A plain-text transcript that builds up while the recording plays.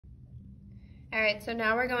All right, so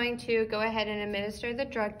now we're going to go ahead and administer the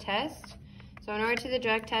drug test. So in order to do the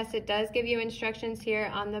drug test, it does give you instructions here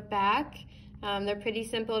on the back. They're pretty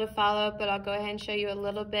simple to follow, but I'll go ahead and show you a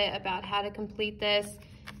little bit about how to complete this.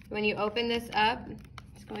 When you open this up,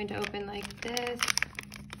 it's going to open like this.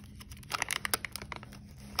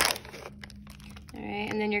 All right,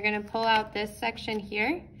 and then you're gonna pull out this section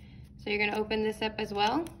here. So you're gonna open this up as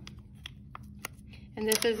well. And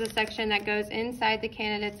this is the section that goes inside the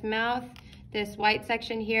candidate's mouth. This white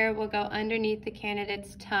section here will go underneath the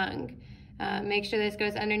candidate's tongue. Make sure this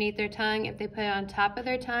goes underneath their tongue. If they put it on top of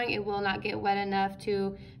their tongue, it will not get wet enough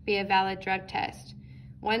to be a valid drug test.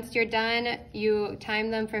 Once you're done, you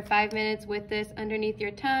time them for 5 minutes with this underneath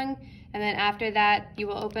your tongue, and then after that, you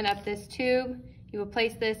will open up this tube. You will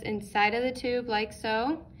place this inside of the tube like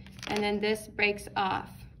so, and then this breaks off.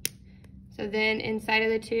 So then inside of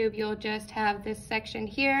the tube, you'll just have this section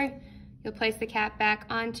here. You'll place the cap back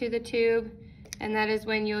onto the tube, and that is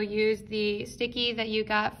when you'll use the sticky that you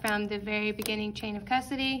got from the very beginning chain of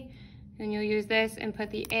custody. And you'll use this and put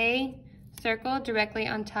the A circle directly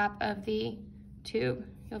on top of the tube.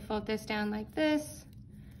 You'll fold this down like this.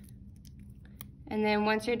 And then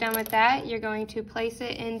once you're done with that, you're going to place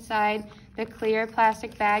it inside the clear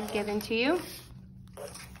plastic bag given to you.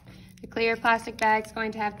 The clear plastic bag is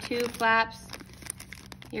going to have 2 flaps.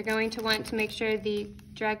 You're going to want to make sure the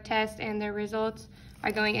drug test and the results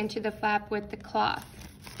are going into the flap with the cloth.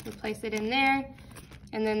 You'll place it in there.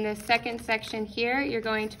 And then the second section here, you're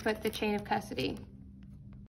going to put the chain of custody.